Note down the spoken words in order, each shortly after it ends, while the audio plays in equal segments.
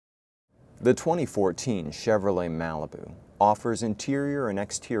The 2014 Chevrolet Malibu offers interior and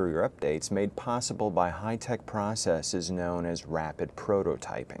exterior updates made possible by high-tech processes known as rapid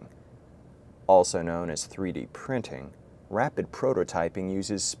prototyping. Also known as 3D printing, rapid prototyping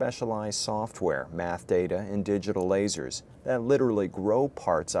uses specialized software, math data, and digital lasers that literally grow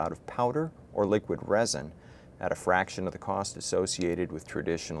parts out of powder or liquid resin at a fraction of the cost associated with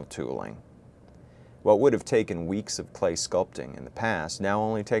traditional tooling. What would have taken weeks of clay sculpting in the past now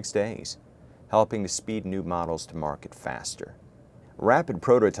only takes days, helping to speed new models to market faster. Rapid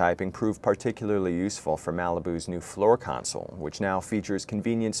prototyping proved particularly useful for Malibu's new floor console, which now features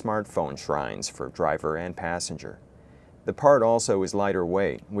convenient smartphone shrines for driver and passenger. The part also is lighter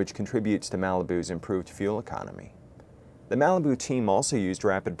weight, which contributes to Malibu's improved fuel economy. The Malibu team also used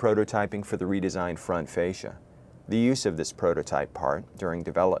rapid prototyping for the redesigned front fascia. The use of this prototype part during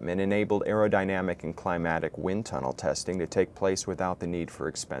development enabled aerodynamic and climatic wind tunnel testing to take place without the need for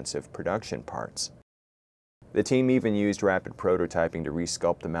expensive production parts. The team even used rapid prototyping to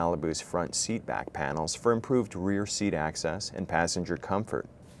resculpt the Malibu's front seat back panels for improved rear seat access and passenger comfort.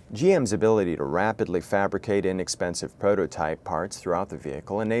 GM's ability to rapidly fabricate inexpensive prototype parts throughout the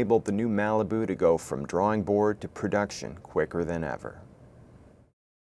vehicle enabled the new Malibu to go from drawing board to production quicker than ever.